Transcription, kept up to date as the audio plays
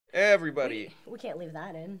Everybody. We can't leave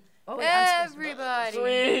that in. Oh, Everybody.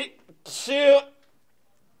 3, 2,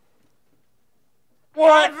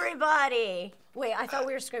 1. Everybody. Wait, I thought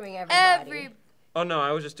we were screaming everybody. Oh no,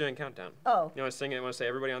 I was just doing countdown. Oh. You want to sing it? You want to say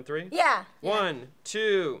everybody on 3? Yeah. 1,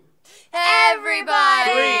 2,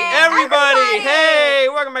 Everybody. 3. Everybody. Hey,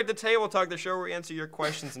 welcome back to Table Talk, the show where we answer your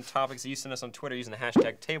questions and topics that you send us on Twitter using the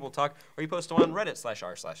hashtag Table Talk, or you post them on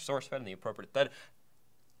Reddit/r/SourceFed in the appropriate thread.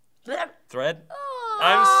 Oh.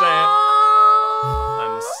 I'm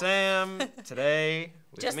Sam. Today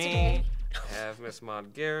with Just me, today. I have Miss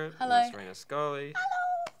Maud Garrett, Hello. Miss Reina Scully. Hello.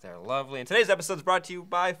 They're lovely. And today's episode is brought to you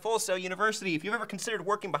by Full Sail University. If you've ever considered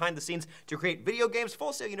working behind the scenes to create video games,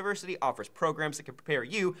 Full Sail University offers programs that can prepare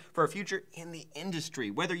you for a future in the industry.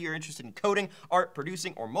 Whether you're interested in coding, art,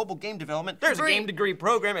 producing, or mobile game development, there's a game degree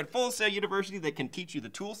program at Full Sail University that can teach you the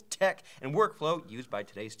tools, tech, and workflow used by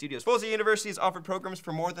today's studios. Full Sail University has offered programs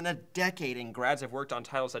for more than a decade, and grads have worked on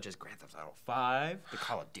titles such as Grand Theft Auto 5, the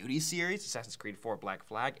Call of Duty series, Assassin's Creed 4 Black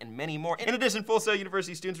Flag, and many more. In addition, Full Sail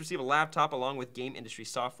University students receive a laptop along with game industry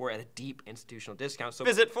software at a deep institutional discount. So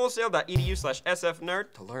visit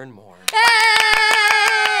fullsail.edu/SFNerd to learn more. Hey!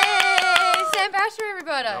 Sam Basher,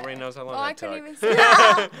 everybody. Nobody knows how long I that couldn't took. even say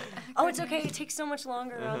that. Oh, it's okay. It takes so much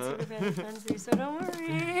longer on Super Fancy, so don't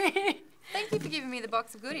worry. Thank you for giving me the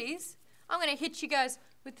box of goodies. I'm going to hit you guys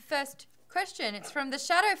with the first question. It's from the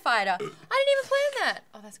Shadow Fighter. I didn't even plan that.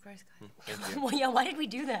 Oh, that's gross, guys. Thank you. Well, yeah, why did we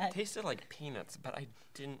do that? It tasted like peanuts, but I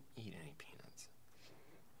didn't eat any peanuts.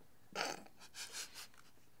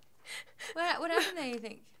 What happened there, you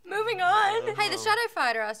think? Moving on. Hey, the Shadow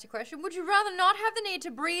Fighter asked a question. Would you rather not have the need to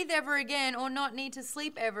breathe ever again or not need to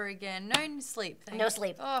sleep ever again? No sleep. Thanks. No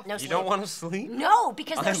sleep. Oh, No You sleep. don't want to sleep? No,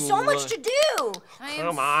 because there's so much to do.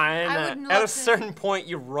 Come on. At a certain point,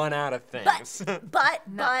 you run out of things. But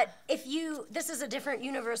if you, this is a different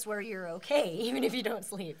universe where you're okay, even if you don't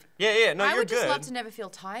sleep. Yeah, no, I you're would just good. love to never feel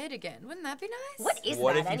tired again. Wouldn't that be nice? What is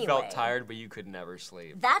What that if you anyway? felt tired, but you could never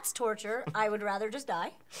sleep? That's torture. I would rather just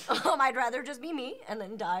die. I'd rather just be me and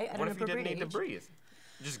then die at What an if you didn't appropriate need to age. breathe?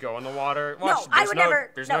 Just go in the water. No, Watch, I would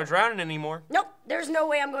never. There's no. no drowning anymore. Nope, there's no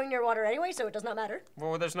way I'm going near water anyway, so it does not matter.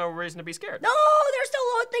 Well, there's no reason to be scared. No, there's still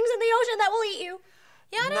things in the ocean that will eat you.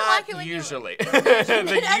 Yeah, I don't Not like it when usually. No.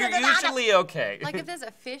 You're usually okay. Like if there's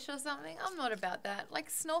a fish or something, I'm not about that. Like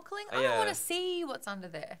snorkeling, I Yeah. don't want to see what's under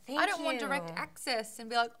there. Thank I don't want direct you. access and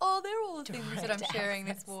be like, oh, they're all the things that I'm Direct sharing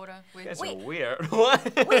access. this water with. That's Wait. weird. What?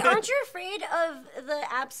 Wait, aren't you afraid of the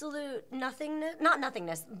absolute nothingness? Not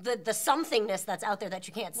nothingness, the somethingness that's out there that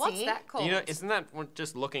you can't What's see? that called? You know, isn't that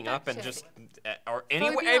just looking up and check. just, or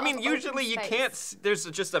anyway? Phobia I mean, of usually open you space. can't. There's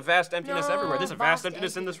just a vast emptiness No, everywhere. There's a vast vast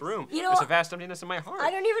emptiness in this room. You know There's a what? vast emptiness in my heart. I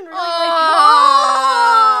don't even really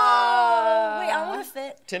Oh. Wait, I want to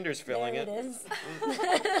fit. Tinder's filling There it. it is.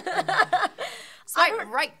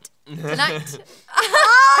 Swipe right tonight. How is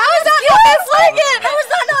that not it? How is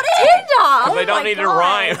that not it? Because they don't need to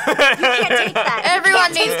rhyme. You can't take that.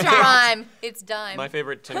 Everyone needs to rhyme. It's dime. My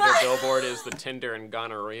favorite Tinder billboard is the Tinder and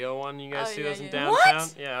gonorrhea one. You guys Oh, see yeah, those in yeah. downtown?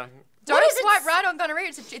 What? Yeah. Don't What is it? swipe right on gonorrhea.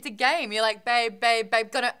 It's a game. You're like, babe,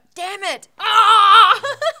 gonna. Damn it! Ah!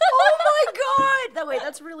 Oh my god! Wait,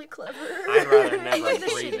 that's really clever. I'd rather never Like the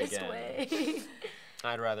breathe shittest again. way.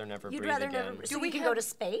 I'd rather never You'd breathe rather again. never. Do So we we can have- go to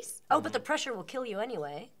space? Oh, but the pressure will kill you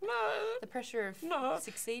anyway. The pressure of No.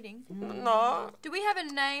 succeeding. No. Do we have a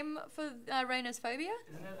name for Reina's phobia?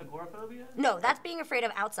 Isn't it agoraphobia? No, that's being afraid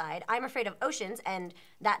of outside. I'm afraid of oceans and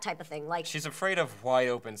that type of thing. Like, She's afraid of wide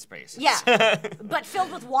open spaces. yeah, but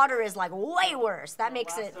filled with water is like way worse. That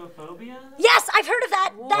makes it. Thalassophobia? Yes, I've heard of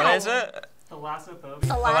that. What is it? Thalassophobia?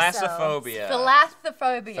 Thalassophobia.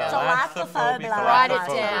 Thalassophobia. Thalassophobia. Write it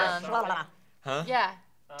Thalassophobia. down. Blah, blah. Huh? Yeah.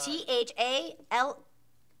 THAL.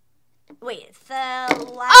 Wait,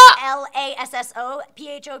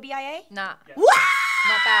 LASSOPHOBIA? Nah. What?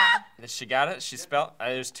 Not bad. She got it? She spelled?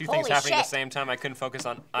 There's two things Holy happening at the shit. same time. I couldn't focus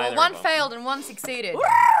on either Well, one of them. failed and one succeeded.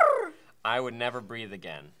 I would never breathe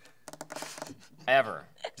again. Ever.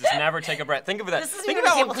 Just never take a breath. Think of that. This is Think even of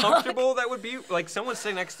how table talk. uncomfortable that would be. Like someone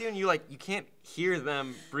sitting next to you and you can't hear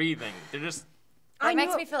them breathing. They're just. It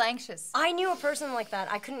makes me feel anxious. I knew a person like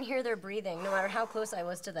that. I couldn't hear their breathing, no matter how close I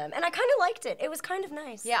was to them. And I kind of liked it. It was kind of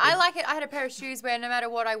nice. Yeah, I like it. I had a pair of shoes where no matter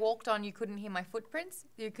what I walked on, you couldn't hear my footprints.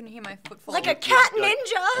 You couldn't hear my footfall. Like a cat Like-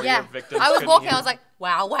 ninja. Or Yeah. your victims I was couldn't walking, hear. I was like,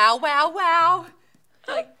 wow, wow, wow, wow.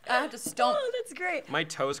 Like, I had to stomp. Oh, that's great. My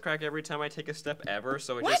toes crack every time I take a step ever,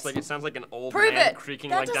 so it What? just like it sounds like an old Prove man it.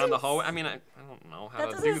 creaking That like down the doesn't hallway. I mean, I don't know how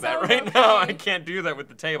That to do doesn't that sound right now. I okay. can't do that with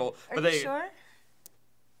the table. Are but you they, sure?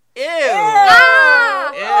 Ew.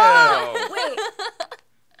 Ah! Ew. Wait.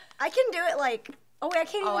 I can do it like Oh, wait, I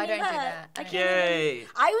can't even Oh, I do don't do that. that. I can't Yay. even.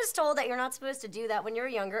 I was told that you're not supposed to do that when you're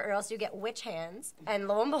younger, or else you get witch hands. And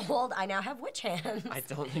lo and behold, I now have witch hands. I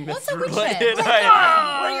don't think that's What's a witch related.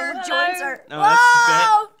 hand? Where your joints are. No, that's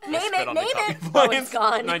Whoa! bent. Name Spit it, on the name copy it. points. Oh, it's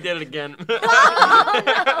gone. And I did it again. Oh,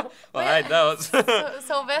 no. Well, I had those.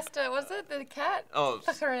 Sylvester, was it the cat? Oh,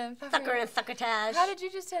 Thucker and Thucker and Thuckertash. How did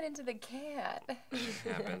you just turn into the cat?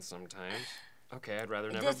 happens sometimes. Okay, I'd rather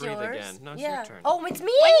Is never this breathe yours? again. No, it's Yeah. your turn. Oh, it's me.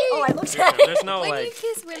 you- Oh, I looked Your at turn. it. There's no When like, you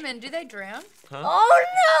kiss women, do they drown? Oh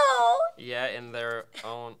no! yeah, in their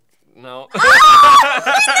own. No. That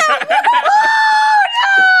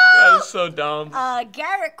was so dumb.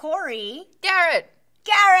 Garrett Corey. Garrett!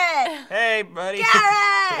 Garrett! Hey, buddy.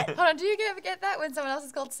 Garrett! Hold on, do you ever get that when someone else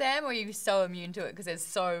is called Sam, or are you so immune to it because there's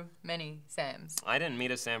so many Sams? I didn't meet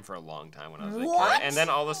a Sam for a long time when I was a What? kid, and then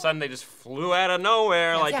all of a sudden they just flew out of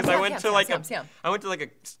nowhere, like because I went to like I went to like a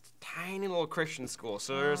tiny little Christian school,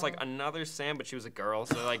 so there was like another Sam, but she was a girl,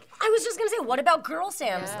 so like I was just gonna say, what about girl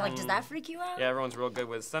Sams? Yeah. Like, does that freak you out? yeah, everyone's real good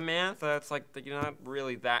with Samantha. It's like you're not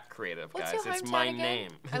really that creative, What's guys. your It's hometown my again?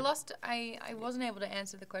 name. I wasn't able to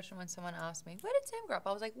answer the question when someone asked me, where did Sam grow up?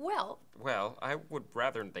 I was like, well, Well, I would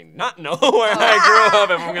rather they not know where I grew up,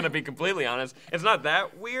 if I'm gonna be completely honest. It's not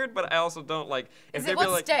that weird, but I also don't like if is they it be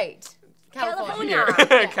what like state? California.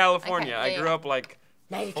 here, California. Okay, I yeah, grew yeah. up like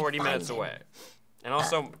Now you can 40 find minutes it. away. And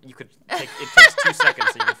also, you could take, it takes 2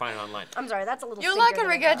 seconds so you can find it online. I'm sorry, that's a little You're stinker like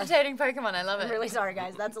a than I thought. regurgitating Pokemon, I love it. I'm really sorry,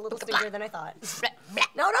 guys. That's a little stinker than I thought.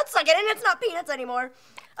 No, don't suck it in. It's not peanuts anymore.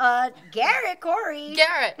 Garrett Corey.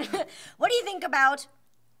 Garrett! What do you think about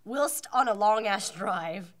whilst on a long-ass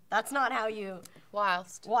drive? That's not how you...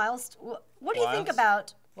 Whilst. Whilst... What do you think Whilst?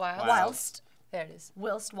 about Whilst. whilst... There it is.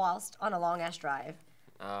 Whilst on a long-ass drive?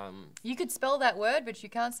 You could spell that word, but you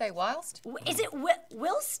can't say whilst. Is it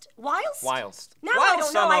whilst? Whilst? Whilst. No, I don't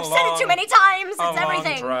Whilst know. on a I've said it too long- many times. A It's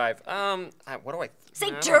everything. long drive. What do I...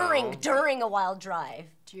 Say I don't know. during a wild drive.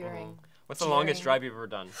 During. What's the longest drive you've ever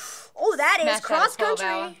done? Oh, that is Smash out a cross 12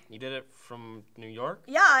 hour. country. You did it from New York?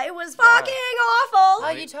 Yeah, it was fucking awful.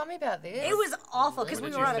 Oh, you told me about this. It was awful because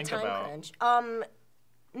What we did were you on a think time about? crunch.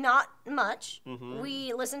 Not much. Mm-hmm.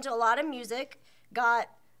 We listened to a lot of music, got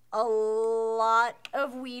a lot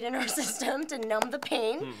of weed in our system to numb the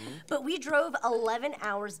pain, Mm-hmm. but we drove 11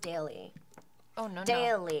 hours daily. Oh, no, no.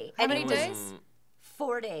 Daily. How And many it was days?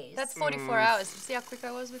 4 days. That's 44 hours. See how quick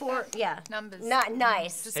I was with four. that? Yeah. Numbers. Not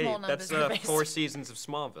nice. Just Hey, small numbers. that's 4 seasons of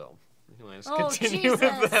Smallville. Let's Oh, continue with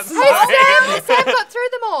Jesus. that. Sam, Sam got through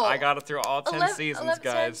them all. I got it through all 10 seasons, 10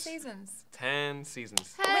 guys. seasons. 10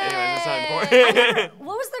 seasons. Hey. Anyways, it's not important.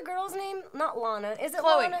 What was the girl's name? Not Lana. Is it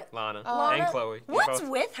Chloe. Lana? Lana Lana? and Chloe. You're What's both-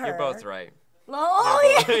 with her? You're both right.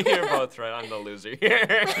 Oh, yeah. You're both right. I'm the loser here.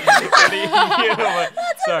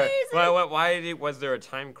 Sorry. amazing. Why was there a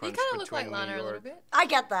time crunch You kind of look between like Lana New a little York? bit. I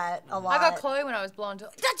get that a lot. I got Chloe when I was blonde.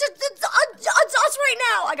 That's us right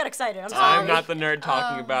now. I got excited. I'm sorry. I'm not the nerd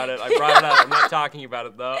talking about it. I brought it up. I'm not talking about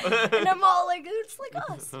it though. And I'm all like, it's like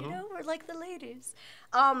us, you know? We're like the ladies.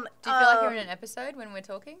 Do you feel like you're in an episode when we're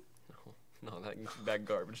talking? No, that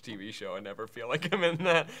garbage TV show. I never feel like I'm in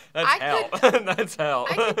that. That's I hell. could- That's hell.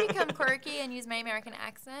 I could become quirky and use my American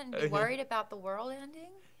accent and be worried about the world ending.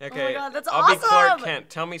 Okay, God, that's I'll be Clark awesome. Kent.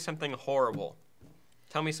 Tell me something horrible.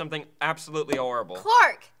 Tell me something absolutely horrible.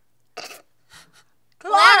 Clark!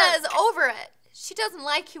 Lana is over it. She doesn't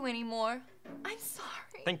like you anymore. I'm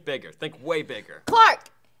sorry. Think bigger. Think way bigger. Clark!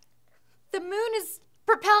 The moon is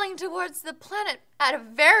propelling towards the planet at a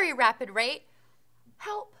very rapid rate.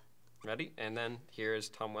 Help. Ready? And then here's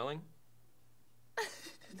Tom Welling.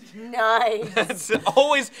 Nice. That's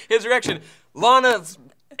always his reaction. Lana's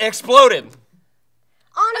exploded.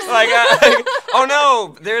 Honestly. Like, oh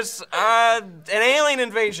no, there's an alien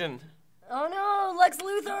invasion. Oh no, Lex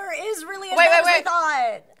Luthor is really as Wait, bad wait, as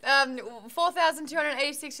I thought.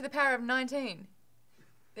 4,286 to the power of 19.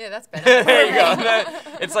 Yeah, that's better. There you go.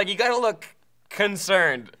 It's like you gotta look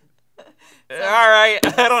concerned. All right,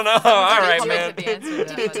 I don't know. All right, man. Did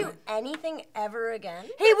Did he do anything ever again?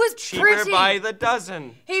 He was Cheaper pretty. by the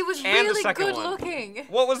dozen. He was And the really second good one. looking.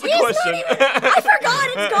 What was the He's not question? even- I forgot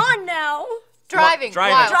it's gone now. Driving.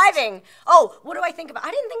 Driving. Wild. Driving. Oh, what do I think about?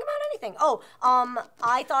 I didn't think about anything. Oh,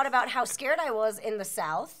 I thought about how scared I was in the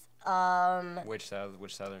South. Which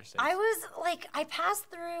southern state? I was like, I passed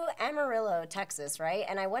through Amarillo, Texas, right?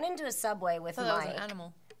 And I went into a Subway with I thought that was Mike. an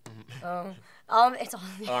animal. It's all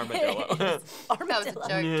Armadillo. That was a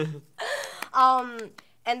joke.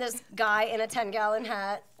 And this guy in a 10-gallon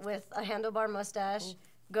hat with a handlebar mustache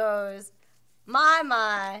goes,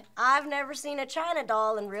 my, I've never seen a China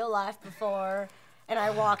doll in real life before. And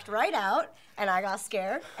I walked right out, and I got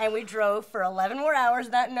scared, and we drove for 11 more hours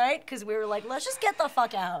that night because we were like, let's just get the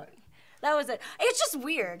fuck out. That was it. It's just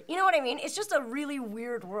weird. You know what I mean? It's just a really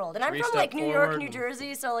weird world. And I'm from like New York, New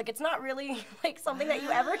Jersey, so like it's not really like something that you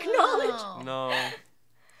ever acknowledge. No.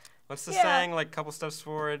 What's the saying? Like, couple steps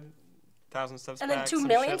forward, 1,000 steps and back. then 2 some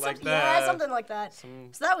million shit like steps. that. Yeah, something like that. So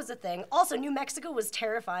that was the thing. Also, New Mexico was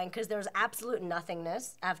terrifying because there was absolute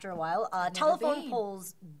nothingness after a while. Telephone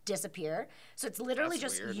poles disappear, so it's literally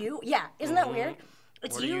That's just weird. you. Yeah, isn't that weird?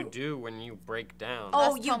 It's What do you do when you break down?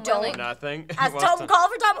 Oh, That's you Tom don't. Welling. Nothing. As What's Tom, call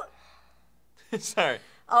for Tom. Sorry.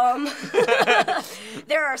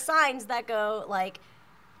 There are signs that go like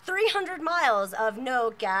 300 miles of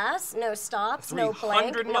no gas, no stops, no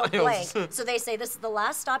blank, 300 no miles. blank. So they say this is the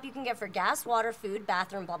last stop you can get for gas, water, food,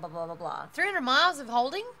 bathroom, blah, blah, blah, blah, blah. 300 miles of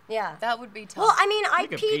holding? Yeah. That would be tough. Well, I mean, You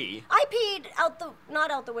could pee. I peed not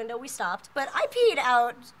out the window, we stopped, but I peed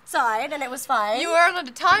outside and it was fine. you were on a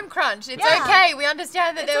time crunch. It's Yeah. okay. We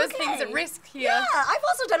understand that It's there was things okay. at risk here. Yeah, I've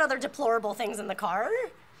also done other deplorable things in the car.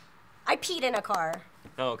 I peed in a car.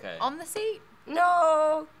 Okay. On the seat?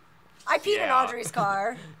 No. I peed in Yeah. Audrey's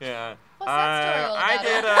car. Yeah. What's that story all I about?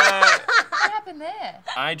 did. What happened there?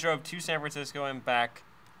 I drove to San Francisco and back,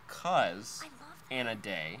 cause in a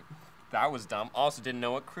day. That was dumb. Also, didn't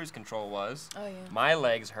know what cruise control was. Oh, yeah. My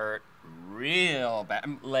legs hurt real bad.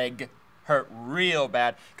 Leg hurt real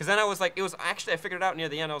bad. Cause then I was like, I figured it out near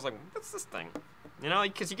the end. I was like, what's this thing? You know,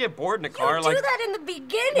 because you get bored in a car. You like, do that in the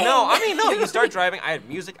beginning. No, I mean, no. You start driving. I had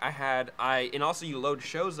music. And also you load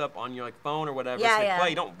shows up on your like phone or whatever. Yeah, so you yeah. play.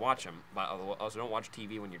 You don't watch them. But also don't watch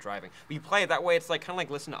TV when you're driving. But you play it that way. It's like kind of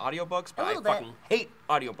like listening to audiobooks. But I little bit. fucking hate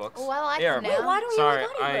audiobooks. Oh, I like They are- them now. Wait, why don't Sorry, you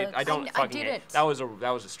like audiobooks? I don't I fucking hate. didn't.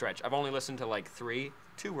 That was a stretch. I've only listened to like 3.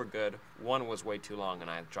 2 were good. 1 was way too long,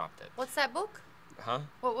 and I dropped it. What's that book? Huh?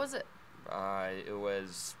 What was it? It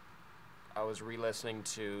was. I was re-listening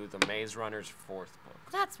to the Maze Runner's 4th book.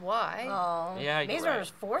 That's why. Oh. Yeah, you're Maze right.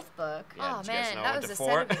 Runner's 4th book. Yeah, Oh, did you guys man, know that I went was to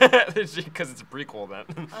a 4? Because it's a prequel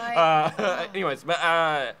then. I- Anyways, but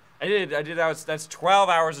I did. That's 12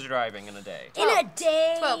 hours of driving in a day. In a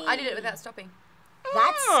day. 12. I did it without stopping.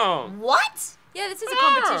 That's Oh. what? Yeah, this is a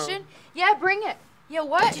competition. Yeah, bring it. Yeah,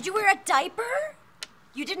 what? Did you wear a diaper?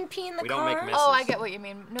 You didn't pee in the We car? don't make misses. Oh, I get what you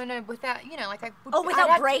mean. No, without, like I would, Oh, without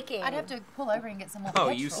I'd have braking. I'd have to pull over and get some more Oh,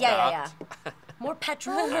 petrol. you stopped. Yeah, yeah. More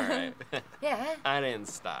petrol? All right. Yeah. I didn't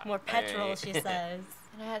stop. More petrol, Hey. she says.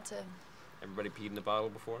 And I had to. Everybody peed in the bottle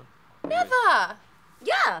before? Never.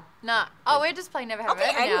 Yeah. Nah. Oh, we're just playing never have I'll pee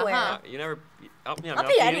ever now, anywhere. huh? You never. I'll pee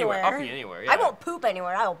anywhere. I'll pee anywhere. Yeah. I won't poop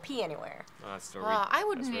anywhere. I will pee anywhere. Oh, that's the Oh, I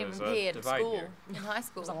wouldn't that's where even there's a pee at divide school. here. In high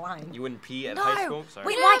school. There's a line. You wouldn't pee at No. high school? Sorry.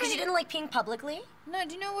 Wait, No, why? but Because you it- didn't like peeing publicly? No,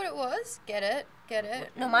 do you know what it was? Get it? Get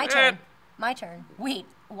it? No, my turn. My turn. Wait,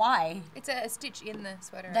 why? It's a stitch in the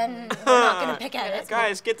sweater. Then we're not gonna pick at it.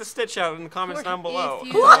 Guys, get the stitch out in the comments down below.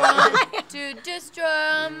 If you want to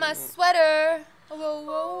destroy my sweater. Whoa,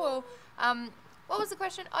 whoa, whoa. What was the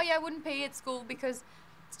question? Oh, yeah, I wouldn't pee at school because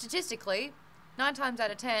statistically, 9 times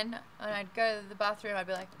out of 10, when I'd go to the bathroom, I'd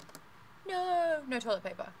be like, no toilet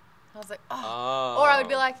paper. I was like, oh. Or I would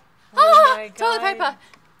be like, my toilet God. paper.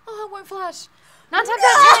 Oh, it won't flush. 9 times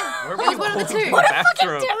out Where of were 10. you It was one of the going? two. What a fucking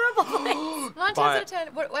Bathroom. terrible place. 9 times But- out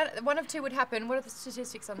of 10, one of 2 would happen. What are the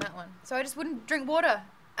statistics on that one? So I just wouldn't drink water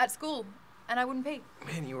at school, and I wouldn't pee.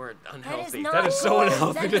 Man, you are unhealthy. not That is so cool.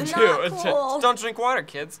 unhealthy That to is do. not It's cool. just- don't drink water,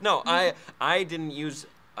 kids. No, I didn't use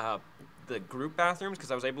the group bathrooms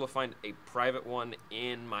because I was able to find a private one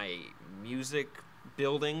in my music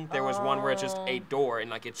building. There was one where it's just a door and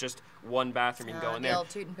like it's just one bathroom you can go in The there. old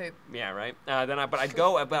toot and poop. Yeah, right. But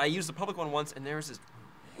I used the public one once, and there was this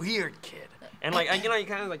weird kid, and like you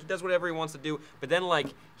kind of like he does whatever he wants to do, but then like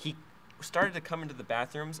he started to come into the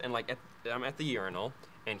bathrooms, and like I'm at the urinal,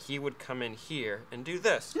 and he would come in here and do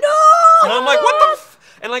this. No! And I'm like, what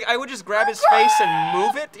the and like I would just grab his face and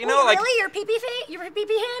move it, you know, Wait, like really? Your pee-pee face? Your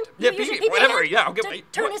pee-pee hand? Yeah, You use your pee-pee, whatever, hand yeah, I'll get to my-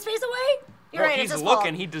 turn what? his face away? You're well, right, he's it's his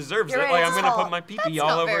looking, fault. he deserves You're it. right, Like it's I'm his gonna fault. put my pee That's pee all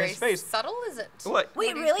not over very his face. subtle, is it? What?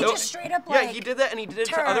 Wait, really? No. Just straight up Yeah, like... he did that, and he did it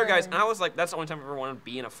to other guys, and turn. I was like, that's the only time I've ever wanted to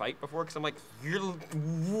be in a fight before, because I'm like,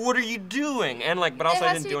 what are you doing? And like, but also there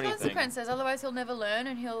I has didn't to do be anything. consequences, otherwise he'll never learn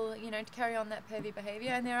and he'll, carry on that pervy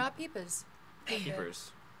behavior. And there are peepers.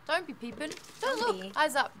 Peepers. Don't be peeping. Don't Don't look. be.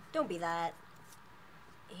 Eyes up. Don't be that.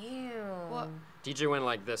 Ew. What? DJ went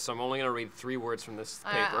like this, so I'm only gonna read 3 words from this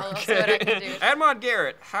Alright, paper. I'll see what I can do. Admod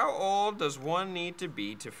Garrett, how old does one need to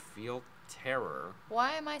be to feel terror?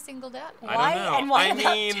 Why am I singled out? I Why? don't know. And why I about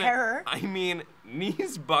mean, terror? I mean,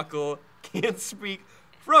 knees buckle, can't speak,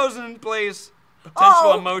 frozen in place,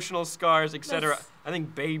 potential Oh. emotional scars, etc. That's- I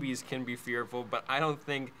think babies can be fearful, but I don't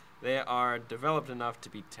think they are developed enough to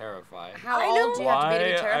be terrified. How I know. old do you have to be to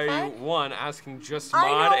be Why are terrified? you, 1, asking just I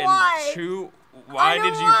mod, know and why. 2, Why know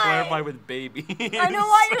did you why. clarify with baby? I know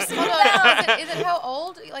why you're saying Hold that. on, is it how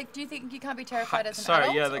old? Like, do you think you can't be terrified as an Sorry,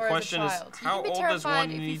 adult yeah, the or question as is, a child? how you can old be does terrified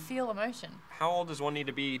one if you need- feel emotion. How old does one need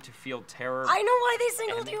to be to feel terror? I know why they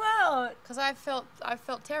singled you out. Because I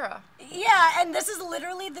felt terror. Yeah, and this is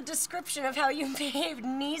literally the description of how you behaved.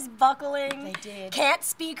 Knees buckling. They did. Can't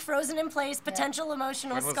speak, frozen in place, potential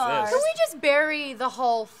emotional When was scars. this? Can we just bury the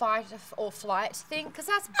whole fight or flight thing? Because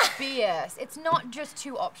that's BS. It's not just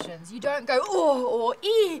two options. You don't go, oh, or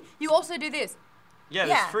ee. You also do this. Yeah,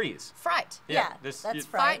 Yeah. this freeze. Fright. Yeah, this- that's you-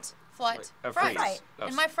 fright. Fight, flight, A fright. freeze.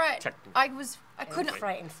 In my fright, Technically. I couldn't.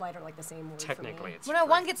 Fright and flight are like the same word Technically, for me. it's When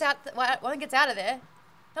one free. gets out, one gets out of there,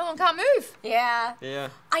 no one can't move. Yeah. Yeah.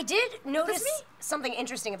 I did notice me. something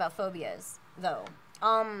interesting about phobias, though.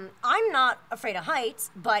 I'm not afraid of heights,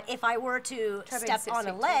 but if I were to Try being step 6 on a feet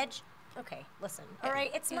tall. ledge, okay, listen, all right,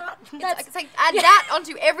 it's not. It's like add that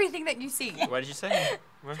onto everything that you see. What did you say?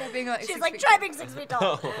 What? Being like She's 6 like, feet try tall. being 6 feet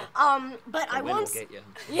tall. But I The wind will once. get you.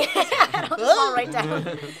 Yeah, I'll just fall right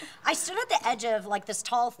down. I stood at the edge of like this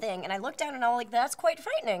tall thing, and I looked down, and I was like, "That's quite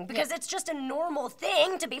frightening," because it's just a normal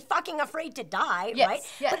thing to be fucking afraid to die, Yes, right?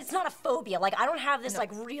 yes. But it's not a phobia. Like I don't have this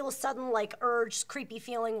like real sudden like urge, creepy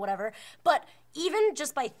feeling, whatever. But even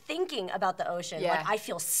just by thinking about the ocean, Yeah. like I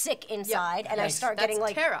feel sick inside, and I Yes. start That's getting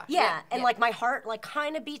like terror. yeah, Yeah, and yeah. like my heart like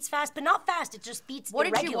kind of beats fast, but not fast. It just beats What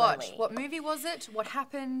did you irregularly. watch? What movie was it? What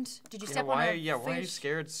happened? Did you You know, step on why? a Yeah. Why are you fish?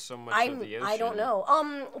 scared so much of the ocean? I don't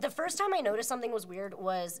know. The first time I noticed something was weird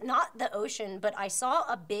was not the ocean, but I saw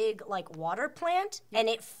a big like water plant, and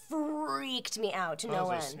it freaked me out to no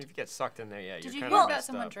If end. you get sucked in there, yeah, Did you're you kind hear of about messed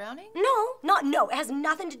someone up. drowning? No. It has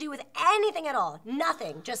nothing to do with anything at all.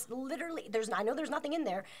 Nothing. Just literally. I know there's nothing in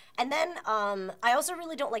there. And then I also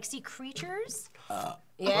really don't like sea creatures. Yeah.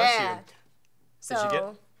 Bless you. So Did you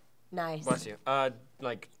get- nice. Bless you.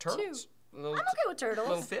 Like turtles. Little, I'm okay with turtles.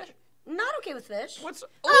 Little fish. Not okay with fish. What's?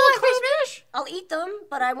 Oh, fish. I'll eat them,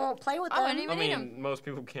 but I won't play with I them. won't I even eat 'em. mean, most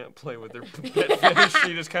people can't play with their pet fish.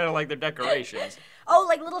 You just kind of like their decorations. Oh,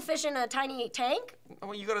 like little fish in a tiny tank? Oh,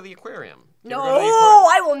 well, you go to the aquarium. You No, ever go to the aquarium?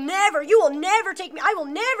 I will never. You will never take me. I will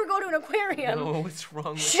never go to an aquarium. No, what's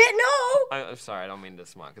wrong with Shit, no. I'm sorry, I don't mean to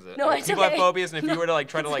smart because No, it's people okay. have phobias, and if you were to like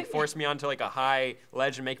try to like force me onto like a high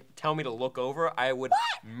ledge and tell me to look over, I would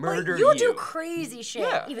murder you you. do crazy shit,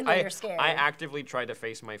 Yeah, even though you're scared. I actively try to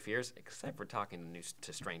face my fears, except for talking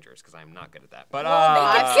to strangers, because I'm not good at that. But they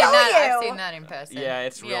I've can seen kill that. I've you. seen that in person. Yeah,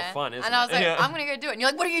 it's real fun, isn't And I was it? like, Yeah. I'm gonna go do it. And you're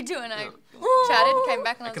like, what are you doing? I chatted, came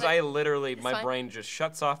back, and I was because like, I literally, my fine. brain just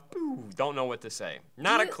shuts off. Boo, don't know what to say.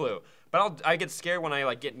 Not a clue. But I get scared when I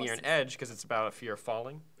like get near an edge because it's about a fear of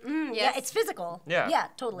falling. Yeah, yes. it's physical. Yeah. Yeah,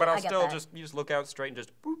 totally. But I'll I get still that. you just look out straight and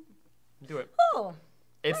just boop, do it. Oh.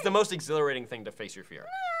 It's the most exhilarating thing to face your fear.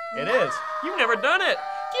 It is. You've never done it.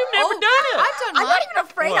 You've never done it. I've done I'm mine. not even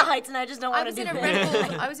afraid What? of heights, and I just don't I want was to do in a it. Red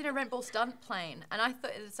Bull. I was in a Red Bull stunt plane, and I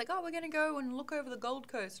thought it's like, oh, we're gonna go and look over the Gold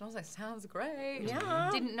Coast, and I was like, sounds great. Yeah.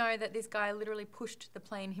 Didn't know that this guy literally pushed the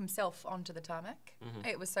plane himself onto the tarmac.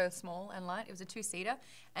 It was so small and light. It was a 2-seater,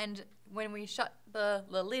 and when we shut the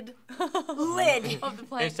lid Lid. of the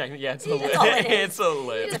plane, It's technically, yeah, it's a lid. That's all it is. It's a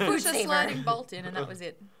lid. just pushed a saver. sliding bolt in, and that was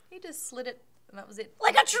it. He just slid it, and that was it.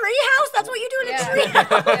 Like a tree house? That's what you do in a Yeah. tree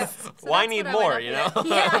house? Yeah. So Why that's need what I went more, up you with.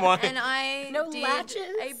 know? Yeah. Why? And I No did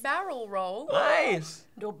latches? a barrel roll. Nice.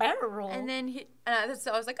 No barrel roll. And then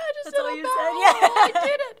so I was like, I just That's did all a you barrel said, roll. I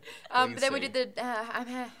did it. But then we see. did the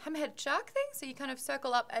hammerhead shark thing. So you kind of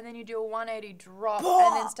circle up and then you do a 180 drop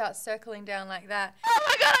and then start circling down like that. Oh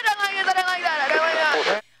my god, I don't like it. I don't like that. I don't like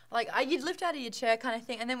that. Like you'd lift out of your chair kind of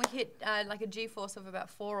thing, and then we hit like a G-force of about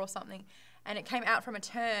 4 or something, and it came out from a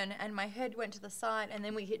turn, and my head went to the side, and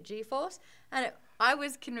then we hit G-force, and I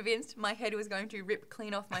was convinced my head was going to rip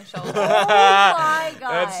clean off my shoulder. oh my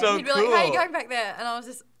god. That's so He'd be cool. like, "How are you going back there?" And I was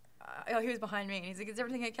just, he was behind me, and he's like, "Is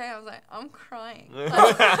everything okay?" I was like, "I'm crying." Like,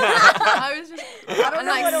 I was just, don't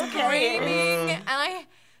know what okay screaming, and I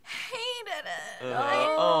hated it.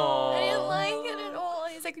 Oh. I didn't like it at all.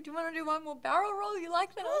 He's like, "Do you want to do one more barrel roll? You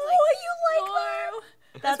like that?" I was Oh, like, you like "No."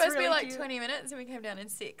 that? That's supposed really to be like cute. 20 minutes, and we came down in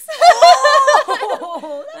 6.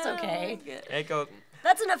 Oh, that's okay. Hey, go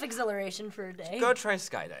That's enough exhilaration for a day. try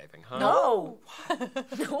skydiving, huh? No.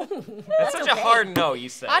 No. That's such a hard no, you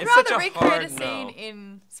said. I'd it's such rather a recreate hard a scene no.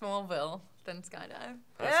 in Smallville than skydive.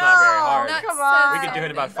 That's not very No, hard. That's come so on. We could do it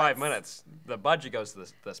in about sad. 5 minutes. The budget goes to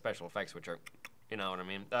the special effects, which are, you know what I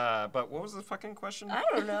mean. But what was the fucking question? I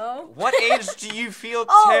don't know. What age do you feel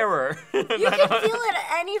Oh, terror? You can feel it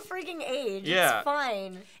at any freaking age. Yeah. It's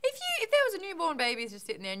fine. If there was a newborn baby just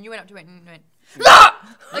sitting there and you went up to it and went,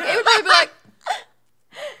 "Ah!" like it would probably be like,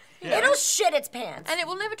 Yeah. It'll shit its pants. And it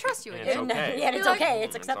will never trust you And again. it's okay. Yeah, and it's You're like, okay.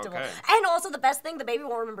 It's It's acceptable. okay. And also the best thing, the baby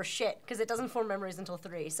won't remember shit because it doesn't form memories until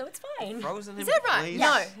 3, so it's fine. Frozen Is in that right? place.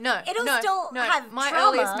 Yes. No. It'll no, still no. have My trauma.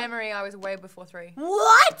 earliest memory, I was way before 3.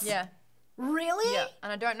 What? Yeah. Really? Yeah.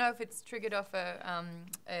 And I don't know if it's triggered off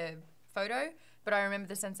a photo, but I remember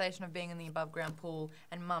the sensation of being in the above ground pool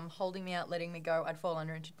and Mum holding me out, letting me go. I'd fall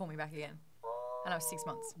under and she'd pull me back again. And I was 6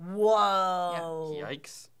 months. Whoa.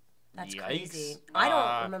 Yikes. That's Yikes. crazy. I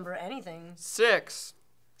don't remember anything. 6.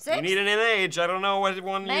 6? You need an age. I don't know what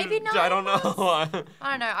one Maybe you. 9 I don't know. I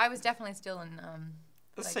don't know. I was definitely still in.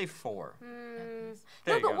 Let's say 4. No,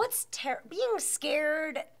 There you but go. what's being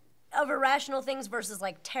scared of irrational things versus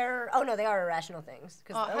like terror? Oh no, they are irrational things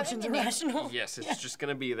because the having ocean's your name- irrational. Yes, it's just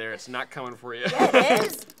gonna be there. It's not coming for you. It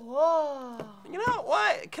is. Whoa. You know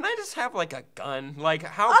what? Can I just have like a gun? Like,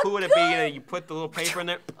 how cool would it be that you put the little paper in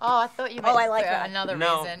there? Oh, I thought you meant I like for that. another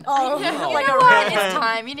No. reason. Oh, No. like You a know what? real- It's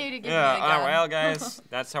time. You need to give Yeah. me the gun. Well, guys,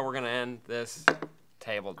 that's how we're gonna end this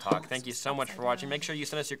Table Talk. Thank you so much for watching. Make sure you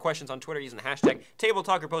send us your questions on Twitter using the hashtag Table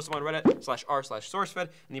Talk or post them on Reddit/r/SourceFed and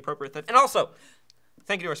the appropriate thread. And also,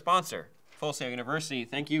 thank you to our sponsor, Full Sail University.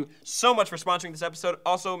 Thank you so much for sponsoring this episode.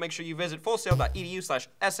 Also, make sure you visit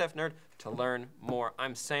fullsail.edu/sfnerd to learn more.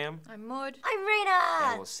 I'm Sam, I'm Maud. I'm and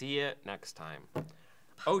Reina. we'll see you next time.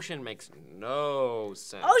 Ocean makes no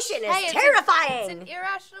sense. Ocean is Hey, terrifying. It's an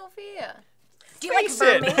irrational fear. Do you like Face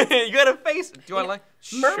mermaids? it. You gotta face it. Do I like?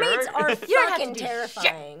 Mermaids Sure. are don't have to fucking do shit.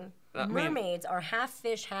 terrifying. I mean- Mermaids are half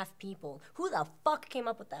fish, half people. Who the fuck came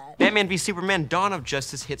up with that? Batman v Superman Dawn of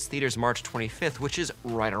Justice hits theaters March 25th, which is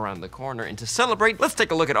right around the corner. And to celebrate, let's take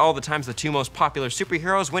a look at all the times the 2 most popular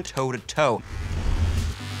superheroes went toe-to-toe.